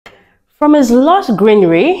From its lush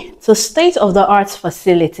greenery to state-of-the-art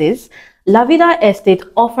facilities, LaVida Estate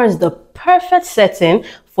offers the perfect setting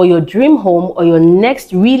for your dream home or your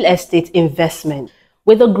next real estate investment.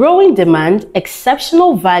 With a growing demand,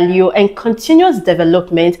 exceptional value, and continuous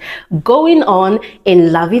development going on in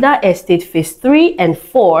LaVida Estate Phase 3 and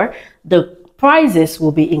 4, the prices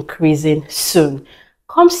will be increasing soon.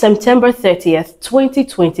 Come September 30th,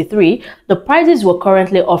 2023, the prices we're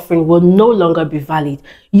currently offering will no longer be valid.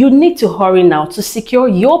 You need to hurry now to secure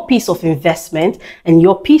your piece of investment and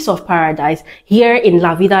your piece of paradise here in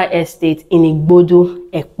LaVida Estate in Igbodu,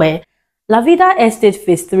 Ekpe. LaVida Estate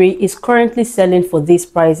Phase 3 is currently selling for these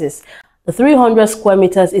prices. The 300 square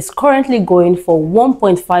meters is currently going for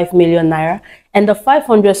 1.5 million naira and the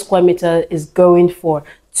 500 square meter is going for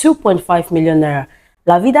 2.5 million naira.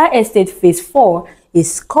 LaVida Estate Phase 4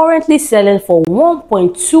 is currently selling for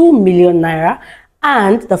 1.2 million naira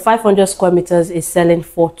and the 500 square meters is selling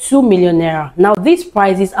for 2 million naira. Now these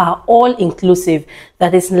prices are all inclusive,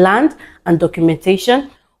 that is land and documentation.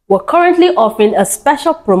 We're currently offering a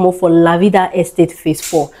special promo for LaVida Estate Phase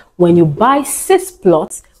 4. When you buy 6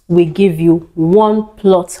 plots, we give you 1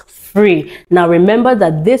 plot free. Now remember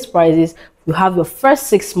that these prices, you have your first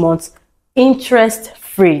 6 months interest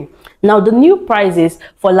free. Now the new prices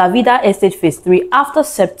for LaVida Estate Phase 3 after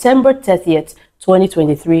September 30th,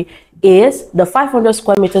 2023 is the 500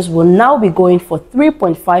 square meters will now be going for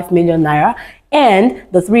 3.5 million naira and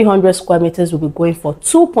the 300 square meters will be going for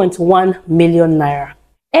 2.1 million naira.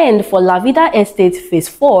 And for LaVida Estate Phase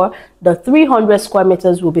 4, the 300 square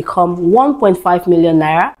meters will become 1.5 million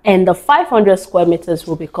naira and the 500 square meters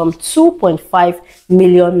will become 2.5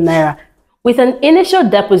 million naira. With an initial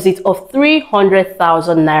deposit of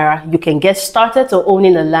 300,000 naira, you can get started to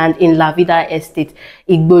owning a land in LaVida Estate,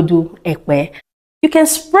 Igbodu, Ekpe. You can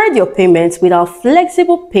spread your payments with our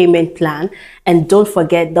flexible payment plan, and don't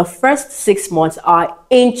forget the first 6 months are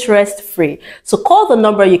interest free. So call the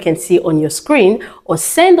number you can see on your screen or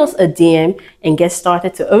send us a DM and get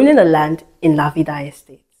started to owning a land in LaVida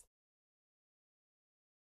Estate.